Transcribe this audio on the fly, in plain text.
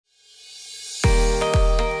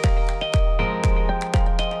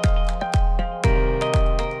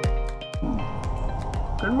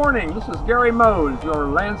morning, this is Gary Mose, your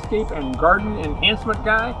landscape and garden enhancement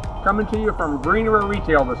guy, coming to you from Greenery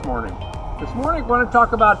Retail this morning. This morning, we're going to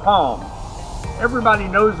talk about palms. Everybody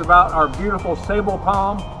knows about our beautiful sable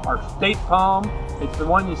palm, our state palm. It's the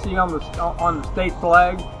one you see on the state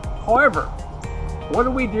flag. However, what do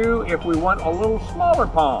we do if we want a little smaller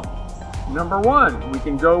palm? Number one, we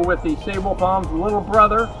can go with the sable palm's little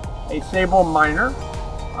brother, a sable minor.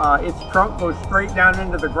 Its trunk goes straight down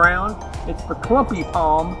into the ground. It's the clumpy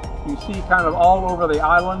palm you see kind of all over the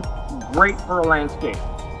island. Great for a landscape.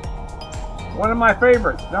 One of my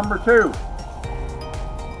favorites, number two,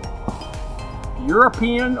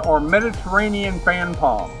 European or Mediterranean fan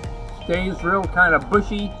palm. Stays real kind of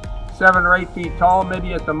bushy, 7 or 8 feet tall,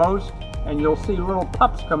 maybe at the most, and you'll see little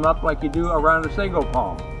pups come up like you do around a sago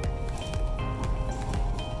palm.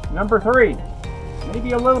 Number three,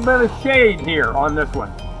 maybe a little bit of shade here on this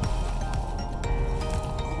one.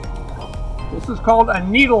 This is called a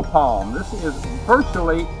needle palm. This is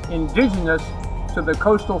virtually indigenous to the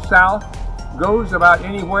coastal south. Goes about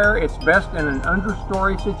anywhere. It's best in an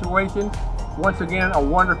understory situation. Once again, a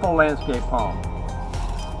wonderful landscape palm.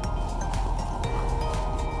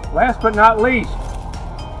 Last but not least,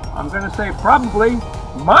 I'm going to say probably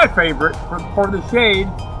my favorite for the shade,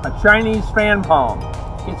 a Chinese fan palm.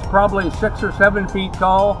 It's probably 6 or 7 feet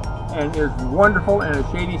tall and is wonderful in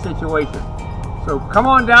a shady situation. So come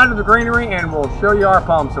on down to the greenery and we'll show you our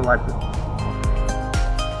palm selection.